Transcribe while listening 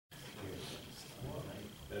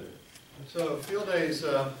So field days,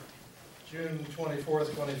 June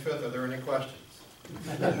 24th, 25th, are there any questions?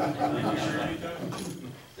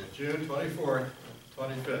 June 24th,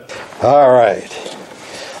 25th. All right.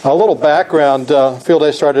 A little background, field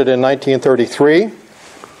day started in 1933. In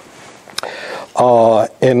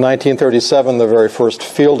 1937, the very first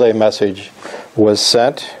field day message was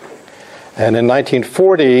sent. And in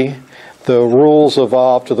 1940, the rules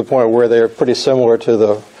evolved to the point where they're pretty similar to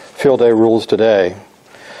the field day rules today.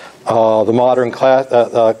 The modern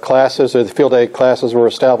classes, or the field day classes, were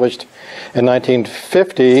established in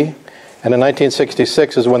 1950, and in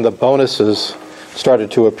 1966 is when the bonuses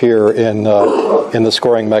started to appear in the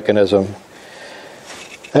scoring mechanism.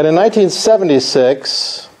 And in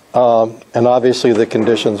 1976, and obviously the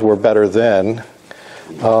conditions were better then,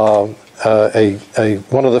 one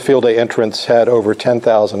of the field day entrants had over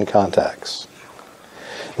 10,000 contacts.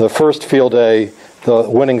 The first field day, the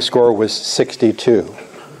winning score was 62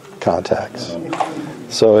 contacts.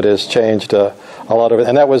 So it has changed a lot of it.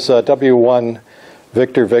 And that was W1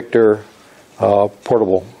 Victor Victor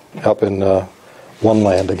portable up in one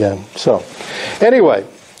land again. So anyway,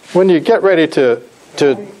 when you get ready to Can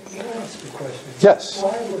I ask a question? Yes.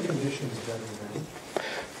 Why were conditions better then?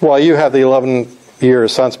 Well, you have the 11-year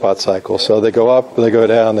sunspot cycle, so they go up, they go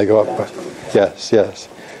down, they go up. Yes, yes.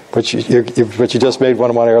 But you just made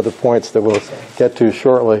one of my other points that we'll get to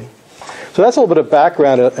shortly. So that's a little bit of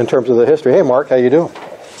background in terms of the history. Hey, Mark, how you doing?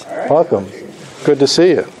 All right. Welcome. Good to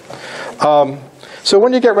see you. So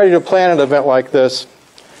when you get ready to plan an event like this,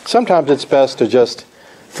 sometimes it's best to just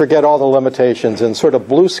forget all the limitations and sort of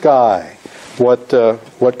blue sky what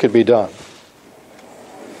could be done.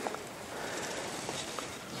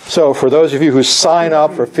 So for those of you who sign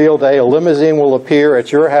up for field day, a limousine will appear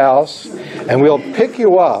at your house, and we'll pick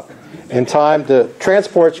you up in time to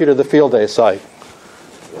transport you to the field day site.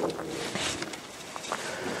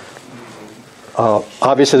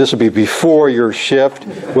 Obviously, this will be before your shift.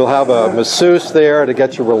 We'll have a masseuse there to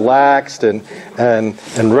get you relaxed and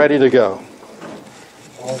ready to go.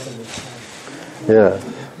 Yeah.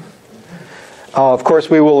 Of course,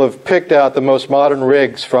 we will have picked out the most modern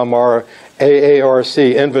rigs from our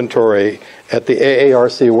AARC inventory at the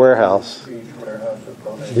AARC warehouse.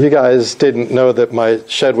 You guys didn't know that my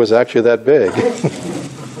shed was actually that big.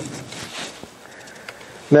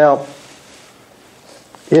 Now,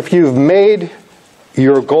 if you've made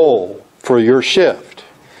your goal for your shift,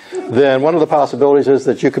 then one of the possibilities is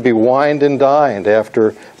that you could be wined and dined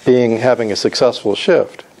after having a successful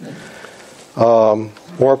shift.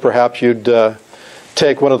 Or perhaps you'd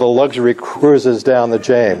take one of the luxury cruises down the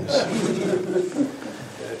James.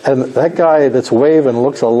 And that guy that's waving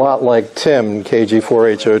looks a lot like Tim,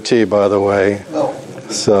 KG4HOT, by the way.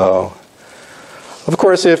 So, of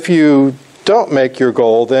course, if you don't make your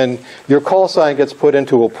goal, then your call sign gets put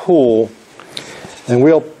into a pool, and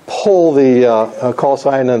we'll pull the call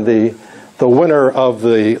sign, and the winner of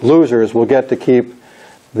the losers will get to keep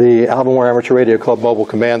the Albemarle Amateur Radio Club Mobile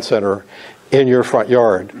Command Center in your front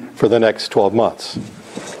yard for the next 12 months.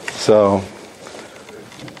 So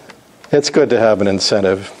it's good to have an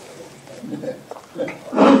incentive.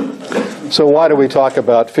 So why do we talk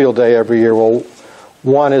about field day every year? Well,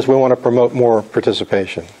 one is we want to promote more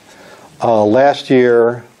participation. Last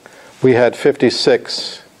year, we had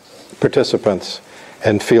 56 participants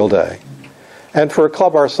in field day. And for a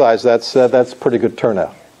club our size, that's pretty good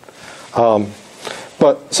turnout.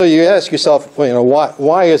 But so you ask yourself, well, you know,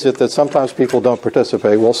 why is it that sometimes people don't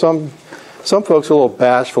participate? Well, some folks are a little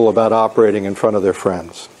bashful about operating in front of their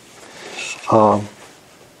friends.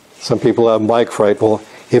 Some people have mic fright. Well,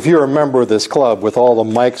 if you're a member of this club with all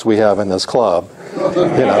the mics we have in this club,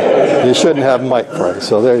 you shouldn't have mic fright.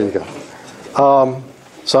 So there you go.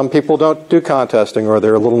 Some people don't do contesting, or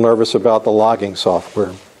they're a little nervous about the logging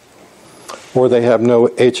software, or they have no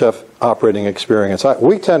HF operating experience.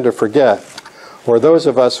 We tend to forget, or those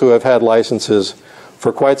of us who have had licenses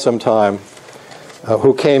for quite some time,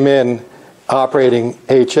 who came in operating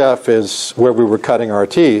HF is where we were cutting our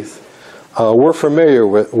teeth, we're familiar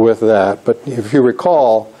with that. But if you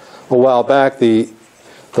recall, a while back, the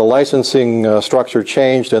licensing structure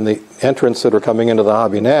changed, and the entrants that are coming into the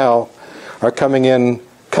hobby now are coming in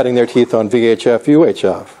cutting their teeth on VHF,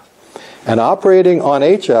 UHF. And operating on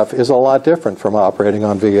HF is a lot different from operating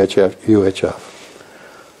on VHF,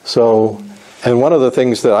 UHF. So, and one of the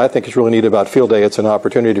things that I think is really neat about field day, it's an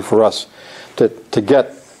opportunity for us to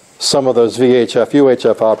get some of those VHF,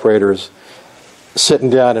 UHF operators sitting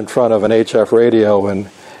down in front of an HF radio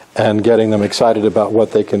and getting them excited about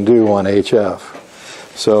what they can do on HF.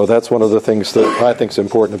 So that's one of the things that I think is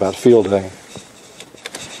important about field day.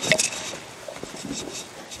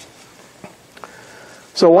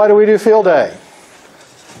 So why do we do field day?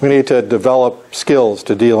 We need to develop skills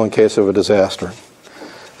to deal in case of a disaster.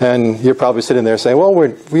 And you're probably sitting there saying, well,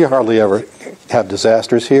 we hardly ever have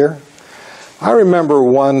disasters here. I remember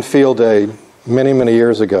one field day many, many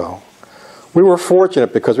years ago. We were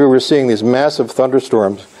fortunate because we were seeing these massive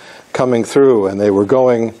thunderstorms coming through, and they were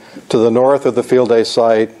going to the north of the field day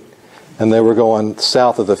site, and they were going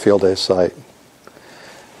south of the field day site.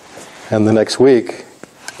 And the next week,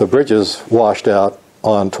 the bridges washed out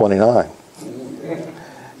on 29.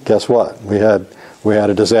 Guess what? We had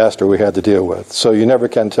a disaster we had to deal with. So you never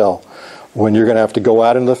can tell when you're going to have to go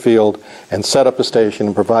out into the field and set up a station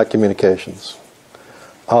and provide communications.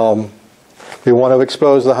 We want to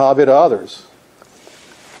expose the hobby to others.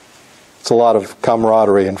 It's a lot of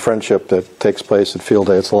camaraderie and friendship that takes place at field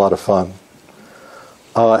day. It's a lot of fun.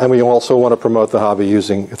 And we also want to promote the hobby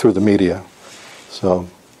through the media. So,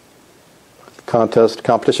 contest,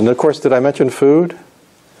 competition. And of course, did I mention food?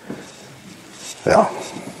 Yeah.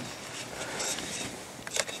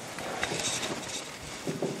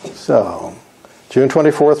 So, June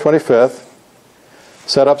 24th, 25th.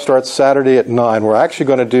 Setup starts Saturday at 9. We're actually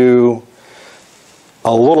going to do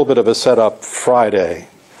a little bit of a setup Friday.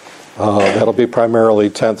 That'll be primarily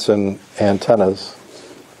tents and antennas.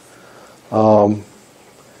 And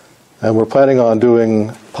we're planning on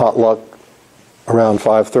doing potluck around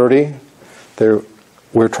 5:30.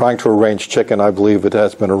 We're trying to arrange chicken. I believe it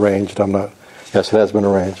has been arranged. Yes, it has been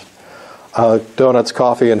arranged. Donuts,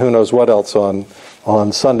 coffee, and who knows what else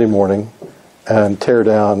on Sunday morning, and tear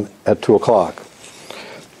down at 2 o'clock.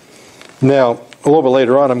 Now, a little bit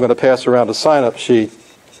later on, I'm going to pass around a sign-up sheet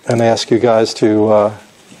and ask you guys to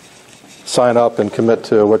sign up and commit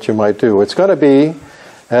to what you might do. It's going to be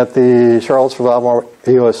at the Charlottesville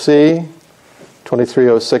EOC,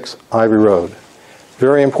 2306 Ivy Road.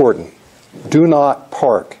 Very important. Do not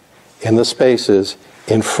park in the spaces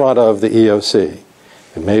in front of the EOC.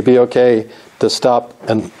 It may be okay to stop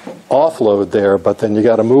and offload there, but then you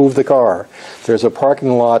got to move the car. There's a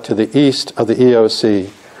parking lot to the east of the EOC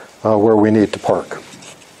where we need to park.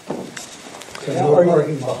 So no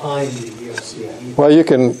parking behind the EOC. Well, you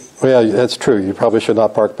can, yeah, that's true. You probably should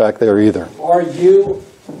not park back there either. Are you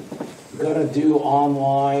going to do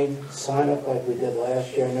online sign up like we did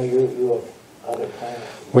last year? I know you have other plans.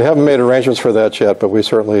 We haven't made arrangements for that yet, but we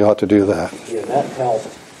certainly ought to do that. Yeah, that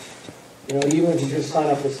helps. You know, even if you just sign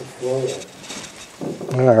up as a floater.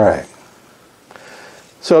 All right.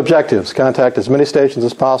 So objectives: contact as many stations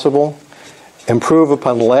as possible, improve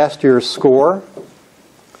upon last year's score,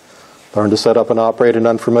 learn to set up and operate in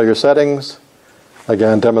unfamiliar settings,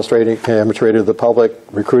 again, demonstrating amateur radio to the public,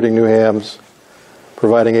 recruiting new hams,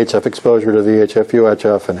 providing HF exposure to VHF,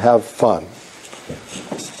 UHF, and have fun.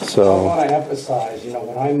 So I want to emphasize, you know,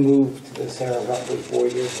 when I moved to this area roughly 4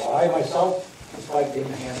 years ago, I myself, despite being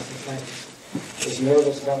a handsome thing, was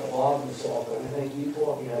nervous about the logging software. And I think you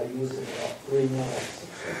taught me how to use it in about 3 minutes.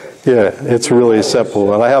 yeah, it's really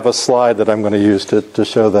simple. And I have a slide that I'm going to use to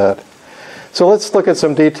show that. So let's look at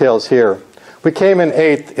some details here. We came in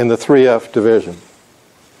 8th in the 3F division.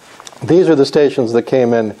 These are the stations that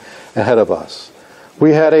came in ahead of us.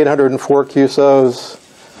 We had 804 QSOs.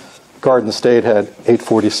 Garden State had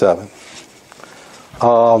 847.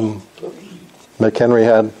 McHenry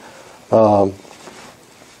had a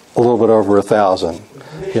little bit over 1,000.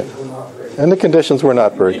 Yeah. And the conditions were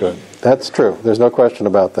not very good. That's true. There's no question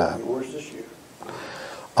about that.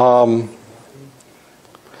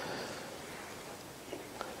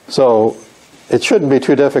 So it shouldn't be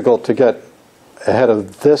too difficult to get ahead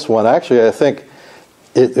of this one. Actually, I think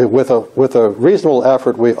with a reasonable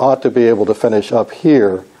effort, we ought to be able to finish up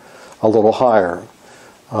here a little higher.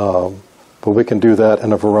 But we can do that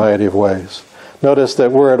in a variety of ways. Notice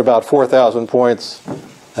that we're at about 4,000 points,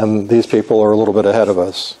 and these people are a little bit ahead of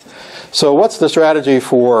us. So what's the strategy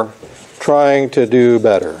for trying to do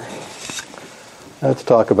better? Let's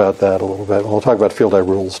talk about that a little bit. We'll talk about field day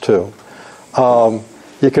rules too.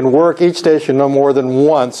 You can work each station no more than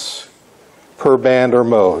once per band or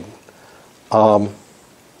mode.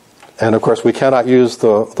 And of course we cannot use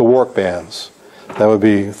the work bands. That would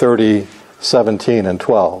be 30, 17, and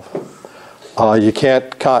 12. You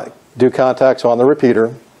can't do contacts on the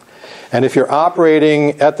repeater. And if you're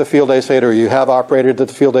operating at the field day site, or you have operated at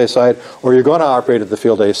the field day site, or you're going to operate at the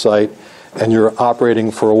field day site, and you're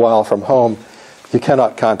operating for a while from home, you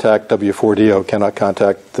cannot contact W4DO, cannot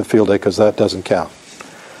contact the field day, because that doesn't count.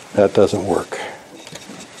 That doesn't work.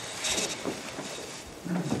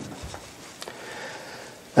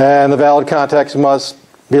 And the valid contacts must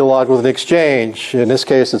be logged with an exchange. In this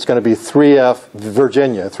case, it's going to be 3F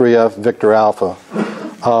Virginia, 3F Victor Alpha.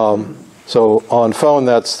 So on phone,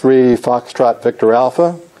 that's 3 Foxtrot Victor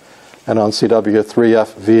Alpha, and on CW,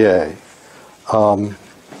 3FVA.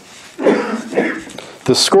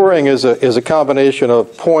 The scoring is a combination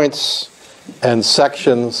of points and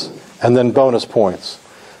sections and then bonus points.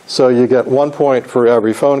 So you get 1 point for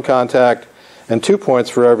every phone contact and 2 points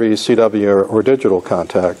for every CW or digital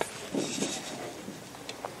contact.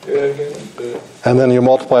 And then you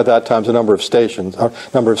multiply that times the number of stations,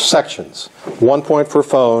 number of sections. 1 point for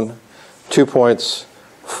phone, 2 points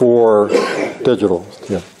for digital.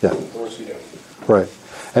 Yeah, yeah. Right.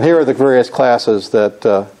 And here are the various classes that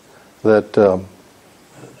are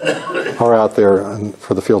out there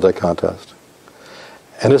for the field day contest.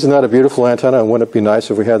 And isn't that a beautiful antenna? And wouldn't it be nice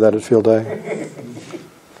if we had that at field day?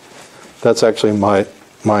 That's actually my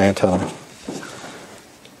antenna.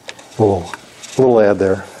 Little ad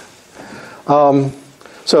there.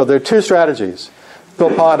 So there are 2 strategies.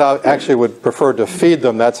 Bill Pond actually would prefer to feed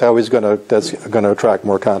them. That's how that's going to attract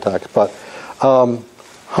more contacts. But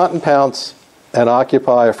hunt and pounce and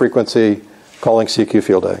occupy a frequency calling CQ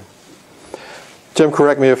field day. Jim,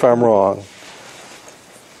 correct me if I'm wrong.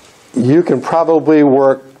 You can probably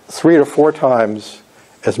work 3 to 4 times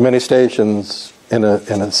as many stations in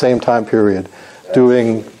a same time period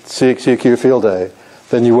doing CQ field day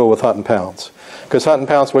than you will with hunt and pounce. Because hunt and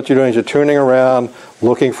pounce, what you're doing is you're tuning around,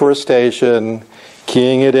 looking for a station,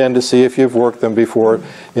 keying it in to see if you've worked them before,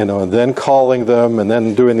 and then calling them, and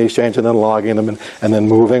then doing the exchange, and then logging them, and then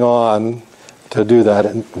moving on to do that.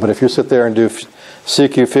 But if you sit there and do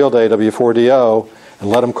CQ field day, W4DO, and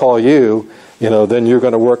let them call you, then you're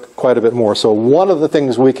going to work quite a bit more. So one of the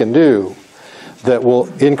things we can do that will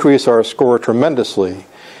increase our score tremendously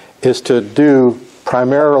is to do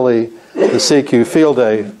primarily the CQ field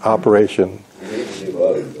day operation.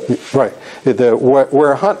 Right.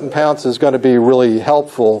 Where hunt and pounce is going to be really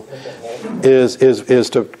helpful is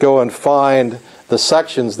to go and find the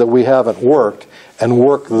sections that we haven't worked and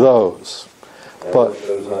work those. But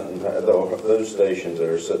those stations that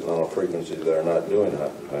are sitting on a frequency that are not doing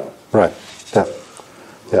hunt and pounce. Right.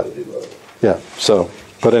 Yeah. Yeah. So,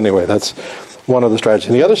 but anyway, that's one of the strategies.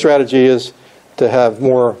 And the other strategy is to have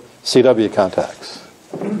more CW contacts.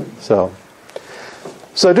 So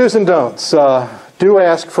do's and don'ts. Do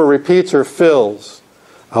ask for repeats or fills.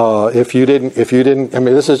 If you didn't, I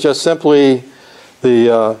mean, this is just simply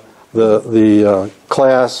the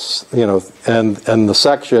class, and the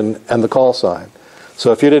section and the call sign.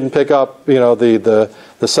 So if you didn't pick up, the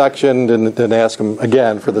section, then ask them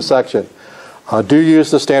again for the section. Do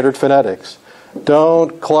use the standard phonetics.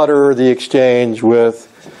 Don't clutter the exchange with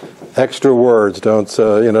extra words. Don't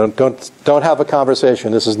have a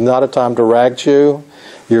conversation. This is not a time to rag chew.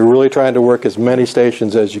 You're really trying to work as many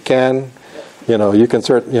stations as you can. You can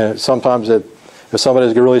sometimes if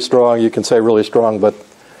somebody's really strong, you can say really strong, but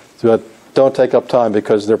don't take up time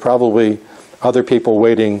because there are probably other people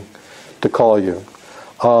waiting to call you.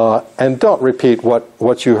 And don't repeat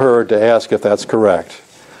what you heard to ask if that's correct.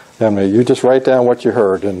 I mean, you just write down what you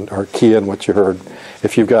heard or key in what you heard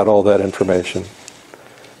if you've got all that information.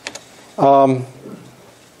 In other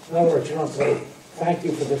words, you don't say, thank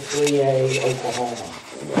you for the 3A Oklahoma.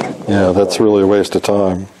 Yeah, that's really a waste of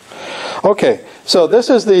time. Okay, so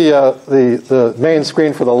this is the main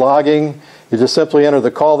screen for the logging. You just simply enter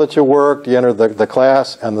the call that you worked, you enter the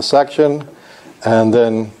class and the section, and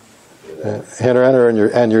then enter,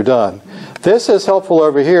 and you're done. This is helpful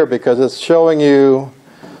over here because it's showing you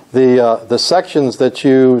the sections that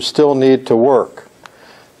you still need to work.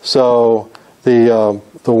 So the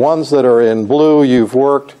ones that are in blue you've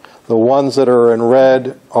worked, the ones that are in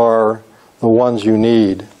red are the ones you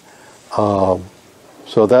need. So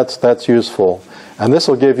that's useful. And this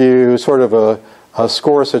will give you sort of a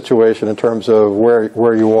score situation in terms of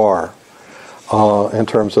where you are in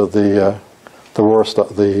terms of the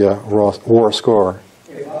war score.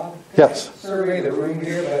 Hey, Bob? Yes. Survey the room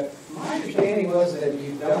here, but my understanding was that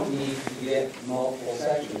you don't need to get multiple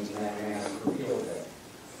sections in that manner for field day.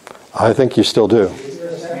 I think you still do. Is there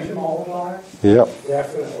a section multiplier? Yep.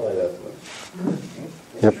 Definitely.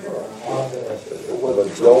 Yep.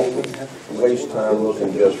 But don't waste time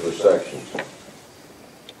looking just for sections.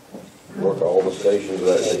 Work all the stations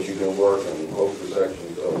that you can work and hope the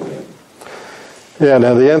sections go in. Yeah,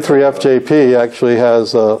 now the N3FJP actually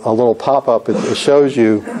has a little pop-up. It shows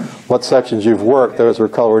you what sections you've worked. Those are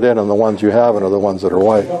colored in, and the ones you haven't are the ones that are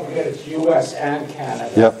white. Don't forget it's U.S. and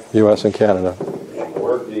Canada. Yep, U.S. and Canada.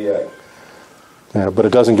 Work DX. Yeah, but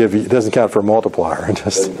it doesn't count for a multiplier. It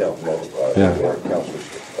just, Doesn't count for multiplier. Yeah. It counts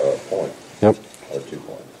for a point. Yep. Or 2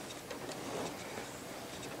 points.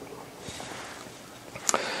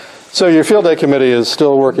 So your field day committee is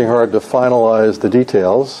still working hard to finalize the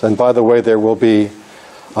details. And by the way, there will be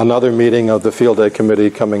another meeting of the field day committee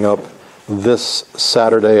coming up this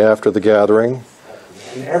Saturday after the gathering.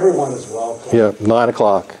 And everyone is welcome. Yeah, 9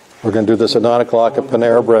 o'clock. We're going to do this at 9 o'clock at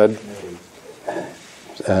Panera Bread.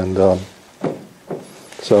 And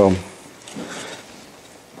so...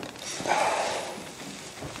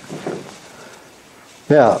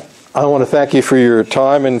 Yeah, I want to thank you for your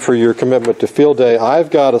time and for your commitment to Field Day. I've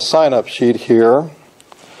got a sign-up sheet here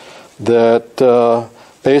that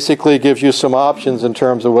basically gives you some options in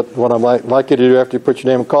terms of what I might like you to do after you put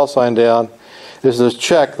your name and call sign down, is to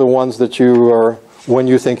check the ones that you are, when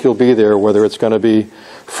you think you'll be there, whether it's going to be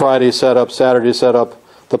Friday setup, Saturday setup,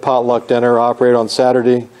 the potluck dinner, operate on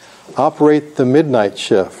Saturday, operate the midnight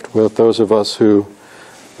shift with those of us who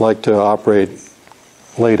like to operate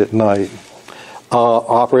late at night.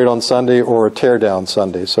 Operate on Sunday or a tear down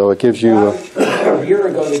Sunday. So it gives you... A year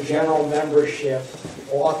ago, the general membership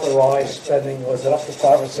authorized spending, was it up to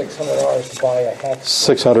 $500 or $600 to buy a hex?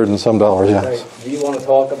 $600 and some dollars, yes. Right. Do you want to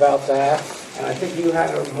talk about that? And I think you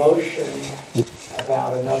had a motion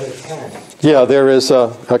about another 10. Yeah, there is a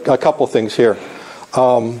couple things here.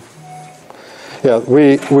 Yeah,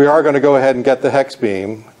 we are going to go ahead and get the hex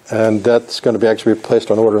beam, and that's going to be actually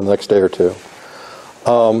placed on order in the next day or two.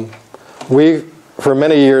 We, for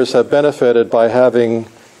many years, have benefited by having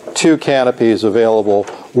 2 canopies available,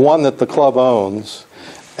 one that the club owns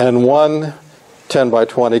and one 10 by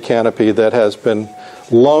 20 canopy that has been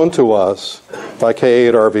loaned to us by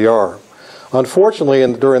K4DU. Unfortunately,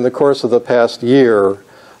 during the course of the past year,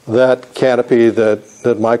 that canopy that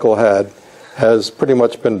Michael had has pretty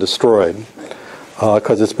much been destroyed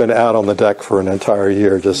because it's been out on the deck for an entire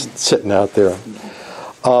year, just sitting out there.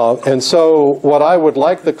 And so what I would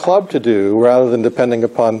like the club to do, rather than depending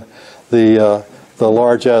upon the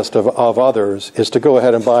largest of others, is to go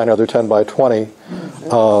ahead and buy another 10 by 20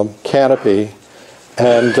 canopy.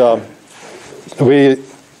 And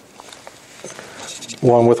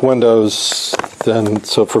one with windows, and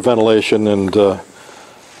so for ventilation and the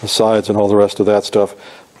sides and all the rest of that stuff.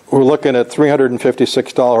 We're looking at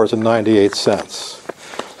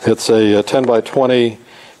 $356.98. It's a 10 by 20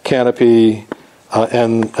 canopy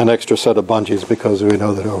and an extra set of bungees, because we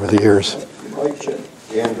know that over the years. You might check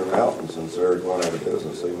Gander Mountain, since they're going out of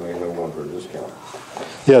business, they may have one for a discount.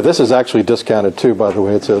 Yeah, this is actually discounted too, by the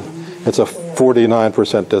way. It's a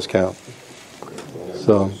 49% discount.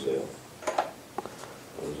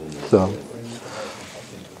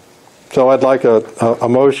 So I'd like a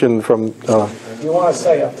motion from... You want to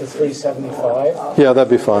say up to $375? Yeah, that'd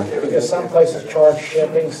be fine. Because some places charge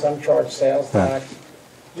shipping, some charge sales tax.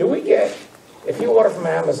 Do we get, if you order from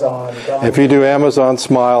Amazon... If you do Amazon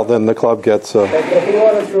Smile, then the club gets... If you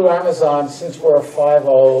order through Amazon, since we're a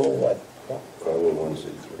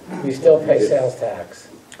 501c3. we still pay sales tax.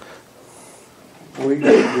 We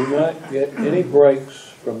do not get any breaks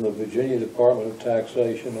from the Virginia Department of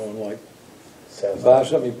Taxation on, like, buy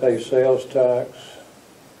something, you pay sales tax.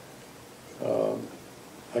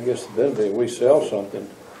 I guess the benefit, if we sell something,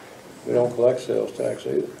 we don't collect sales tax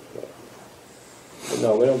either. So. But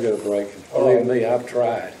no, we don't get a break. Believe me, I've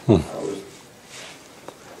tried. I was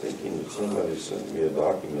thinking that somebody sent me a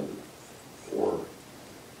document for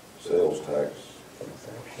sales tax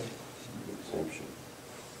exemption.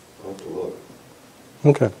 I'll have to look.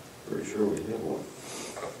 Okay. Pretty sure we did one.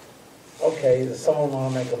 Okay, does someone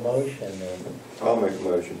want to make a motion? I'll make a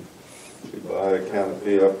motion to buy a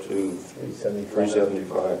canopy up to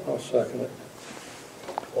 $375. I'll second it.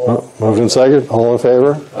 Moved and seconded. All in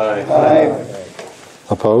favor? Aye.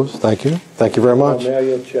 Opposed? Thank you. Thank you very much. Now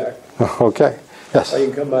you'll check. Okay. Yes. Or you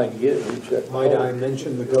can come by and get it and check. Might I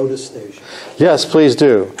mention the GOTA station? Yes, please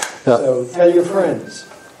do. So tell your friends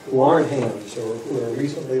who aren't hams or who are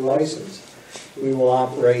recently licensed, we will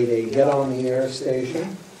operate a get-on-the-air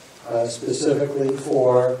station specifically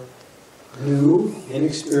for new,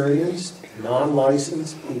 inexperienced,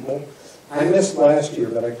 non-licensed people. I missed last year,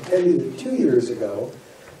 but I can tell you that 2 years ago,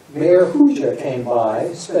 Mayor Huja came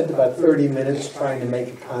by, spent about 30 minutes trying to make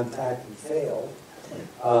a contact and failed.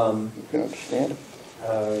 You can understand it.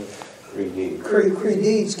 Cree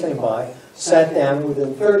Deeds came by, sat down,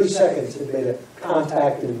 within 30 seconds had made a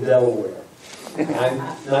contact in Delaware. I'm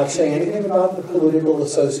not saying anything about the political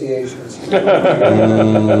associations. But,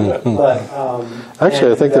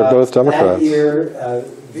 Actually, I think they're both Democrats. That year,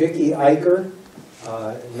 Vicky Eicher,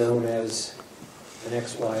 known as an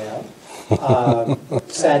XYL,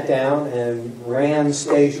 sat down and ran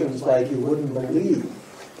stations like you wouldn't believe,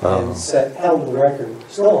 and held the record,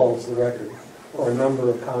 still holds the record, for a number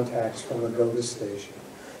of contacts from the GOTA station.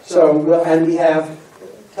 So, and we have,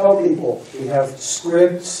 tell people, we have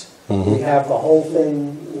scripts, We have the whole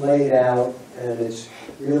thing laid out, and it's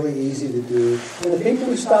really easy to do. And the people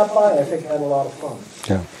who stop by, I think, had a lot of fun.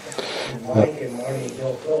 Yeah. And Mike and Marty and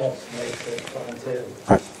Bill Phillips make it fun too.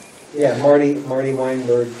 Right. Yeah, Marty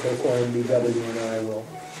Weinberg, K4DU, and I will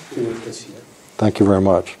do it this year. Thank you very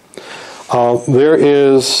much. There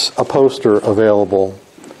is a poster available.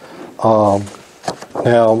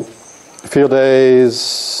 Now, field days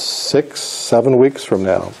 6-7 weeks from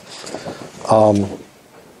now.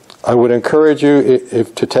 I would encourage you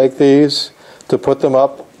if to take these, to put them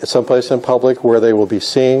up someplace in public where they will be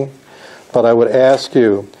seen. But I would ask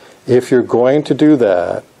you, if you're going to do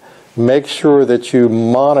that, make sure that you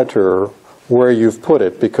monitor where you've put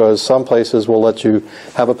it, because some places will let you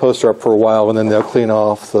have a poster up for a while and then they'll clean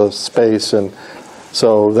off the space, and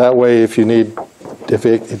so that way if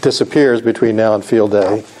it disappears between now and field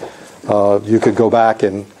day, you could go back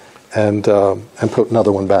and put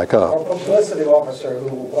another one back Our up. publicity officer,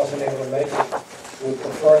 who wasn't able to make it, would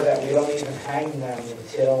prefer that we don't even hang them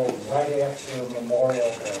until right after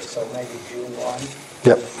Memorial Day, so maybe June 1.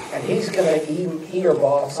 Yep. And he or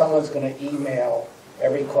Bob, someone's going to email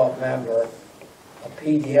every club member a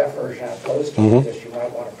PDF version of poster, because you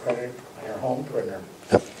might want to print it on your home printer.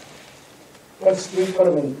 Yep. We put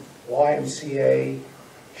them in YMCA,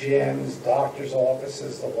 gyms, doctor's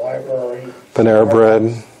offices, the library. Panera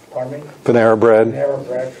Bread. Pardon me? Panera Bread. Panera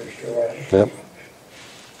Bread for sure. Yep.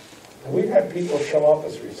 And we've had people show up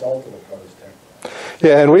as a result of the poster.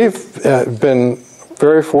 Yeah, and we've been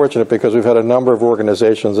very fortunate because we've had a number of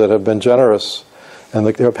organizations that have been generous in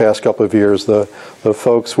the past couple of years. The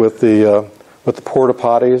folks with the porta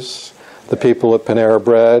potties, the people at Panera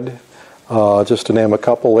Bread, just to name a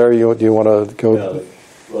couple. Larry, do you want to go? No,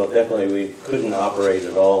 well, definitely we couldn't operate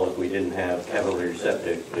at all if we didn't have Cavalier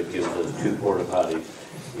Septic that gives us 2 porta potties,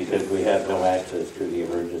 because we have no access to the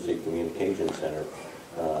Emergency Communication Center,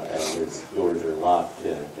 and their doors are locked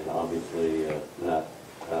and obviously not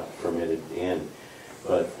permitted in.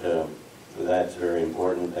 But that's very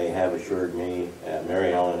important. They have assured me,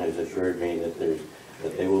 Mary Ellen has assured me that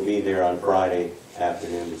they will be there on Friday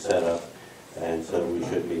afternoon to set up, and so we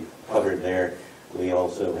should be covered there. We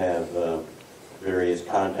also have various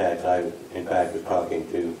contacts. I, in fact, was talking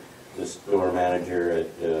to the store manager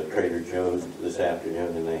at Trader Joe's this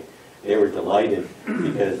afternoon, and they were delighted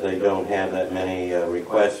because they don't have that many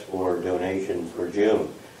requests for donations for June.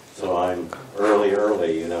 So I'm early,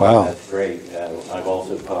 you know. Wow. That's great. I've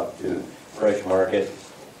also talked to Fresh Market,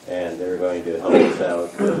 and they're going to help us out.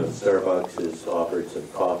 Starbucks has offered some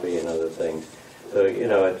coffee and other things. So, you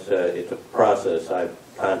know, it's a process. I've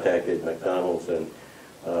contacted McDonald's and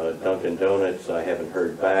Dunkin' Donuts. I haven't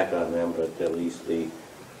heard back on them, but at least the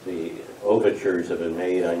overtures have been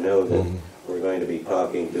made. I know that we're going to be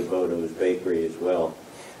talking to Bodo's Bakery as well.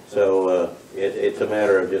 So it's a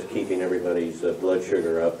matter of just keeping everybody's blood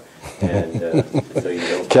sugar up, and so you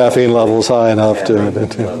don't Caffeine levels high enough to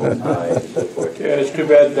caffeine levels high and so forth. Yeah, it's too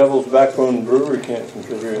bad Devil's Backbone Brewery can't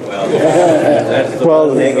contribute. Well, that's the Well,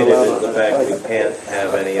 one negative is the fact we can't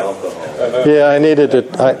have any alcohol. Yeah, I need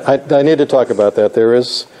to talk about that.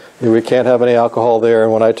 We can't have any alcohol there,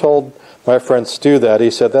 and when I told my friend Stu that,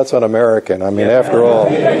 he said, that's un-American. I mean, after all,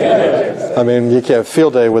 I mean, you can't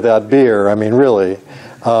field day without beer. I mean, really.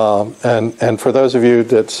 And for those of you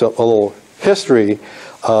that's a little history,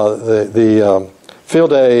 the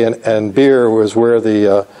field day and beer was where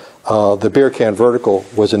the beer can vertical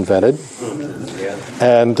was invented.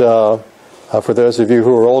 And for those of you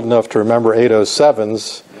who are old enough to remember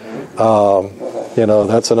 807s, you know,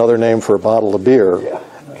 that's another name for a bottle of beer.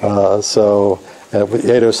 So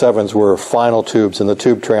 807s were final tubes in the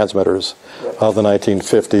tube transmitters of the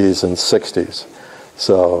 1950s and 60s.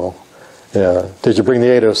 So, yeah. Did you bring the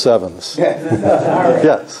 807s?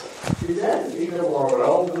 Yes.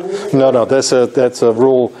 No, that's a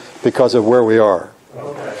rule because of where we are.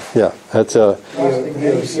 Yeah, that's a.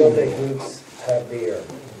 Many field day groups have beer.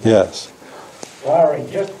 Yes. Larry,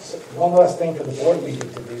 just one last thing for the board meeting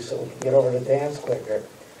to do so we can get over to dance quicker.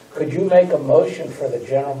 Could you make a motion for the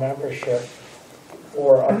general membership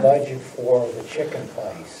for a budget for the chicken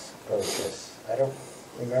place purchase? I don't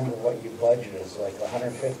remember what you budgeted. It's like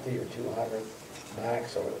 150 or 200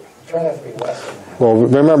 max, or try not to be less than that. Well,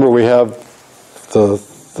 remember we have the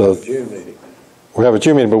June meeting. we have a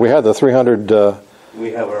June meeting, but we had the 300.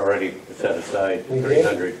 We have already set aside We did?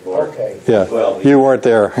 300 for. Okay. Yeah, Well, you weren't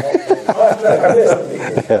there.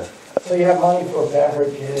 Okay. So you have money for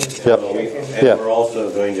beverages and Yep. chicken? And Yeah. we're also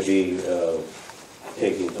going to be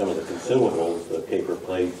taking some of the consumables, the paper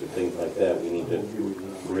plates and things like that. We need to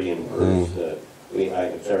reimburse. We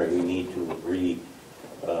need to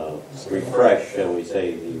refresh, shall we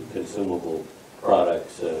say, the consumable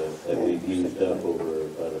products that we've used up over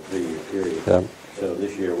about a 3-year period. Yeah. So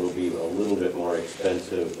this year will be a little bit more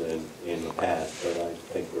expensive than in the past, but I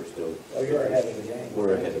think we're still. Oh, you're ahead of the game.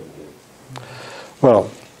 We're ahead of the game.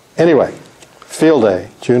 Well, anyway, Field Day,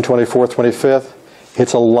 June 24th, 25th.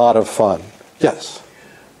 It's a lot of fun. Yes.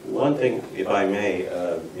 One thing, if I may,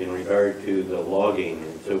 in regard to the logging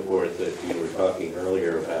and so forth that you were talking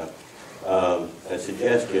earlier about, a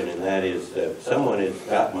suggestion, and that is if someone has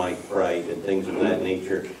got mic fright and things of that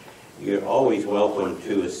nature, you're always welcome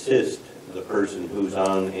to assist the person who's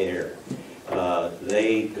on air.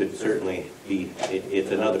 They could certainly be,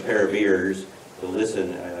 it's another pair of ears to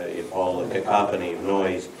listen if all the cacophony of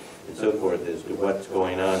noise and so forth as to what's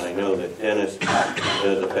going on. I know that Dennis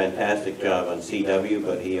does a fantastic job on CW,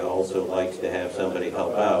 but he also likes to have somebody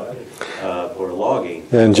help out for logging.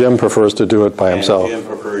 And Jim prefers to do it by himself. And Jim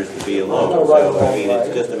prefers to be alone. So, I mean,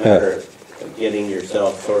 it's just a matter of getting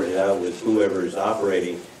yourself sorted out with whoever's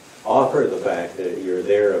operating. Offer the fact that you're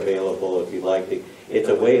there available if you'd like to. It's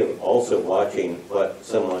a way of also watching what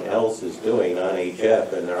someone else is doing on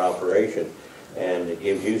HF and their operation. And it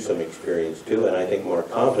gives you some experience too, and I think more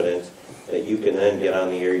confidence that you can then get on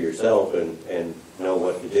the air yourself and know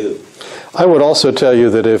what to do. I would also tell you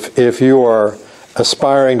that if you are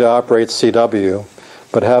aspiring to operate CW,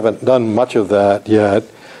 but haven't done much of that yet,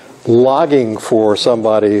 logging for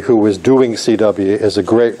somebody who is doing CW is a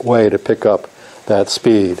great way to pick up that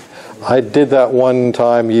speed. I did that one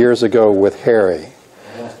time years ago with Harry,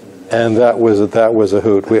 and that was a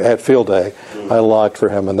hoot. We had Field Day. I logged for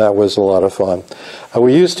him, and that was a lot of fun.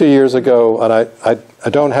 We used to years ago, and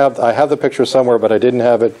I have the picture somewhere, but I didn't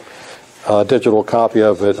have it, a digital copy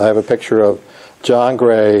of it. I have a picture of John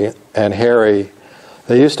Gray and Harry.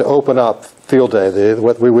 They used to open up Field Day.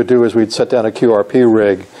 What we would do is we'd set down a QRP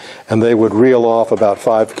rig, and they would reel off about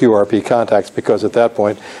 5 QRP contacts, because at that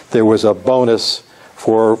point there was a bonus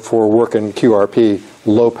for working QRP,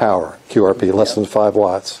 low power QRP, less than 5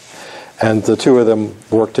 watts. And the two of them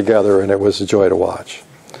worked together, and it was a joy to watch.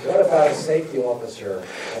 What about a safety officer?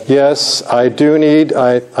 Yes, I do need.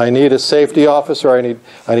 I need a safety officer.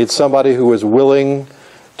 I need somebody who is willing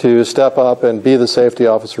to step up and be the safety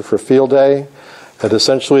officer for Field Day. It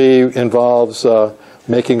essentially involves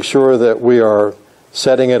making sure that we are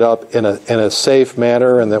setting it up in a safe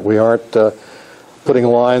manner, and that we aren't putting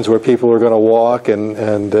lines where people are going to walk,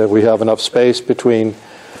 and we have enough space between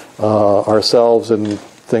ourselves and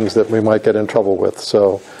things that we might get in trouble with.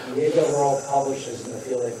 So, The overall publishes in the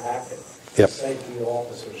Field Day packet. Yep. Safety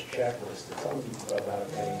officers checklist. Tell me about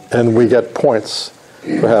it. and we get points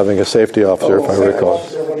for having a safety officer, if I Safety recall.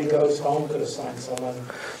 officer, when he goes home, could assign someone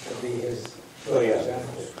to be his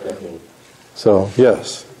representative. So,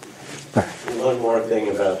 yes. One more thing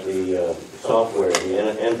about the software,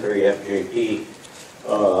 the N3 FJP.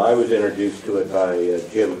 I was introduced to it by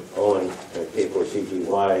Jim Owen at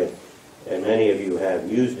K4CGY, and many of you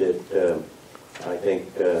have used it, I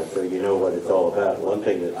think, so you know what it's all about. One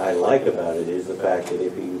thing that I like about it is the fact that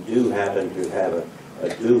if you do happen to have a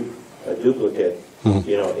duplicate,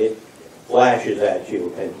 you know, it flashes at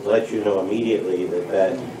you and lets you know immediately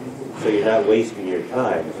that so you're not wasting your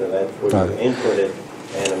time. So that's where you input it,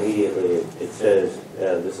 and immediately it says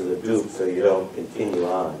this is a dupe, so you don't continue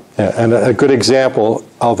on. Yeah, and a good example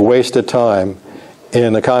of wasted time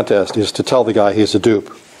in a contest is to tell the guy he's a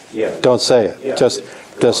dupe. Yeah. Don't say it. Yeah. Just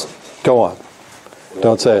go on.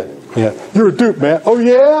 Don't say it. Yeah. You're a dupe, man. Oh,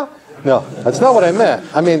 yeah? No, that's not what I meant.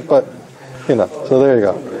 I mean, but, you know, so there you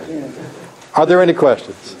go. Are there any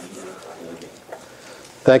questions?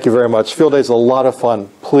 Thank you very much. Field Day is a lot of fun.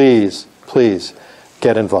 Please, please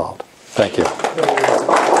get involved. Thank you.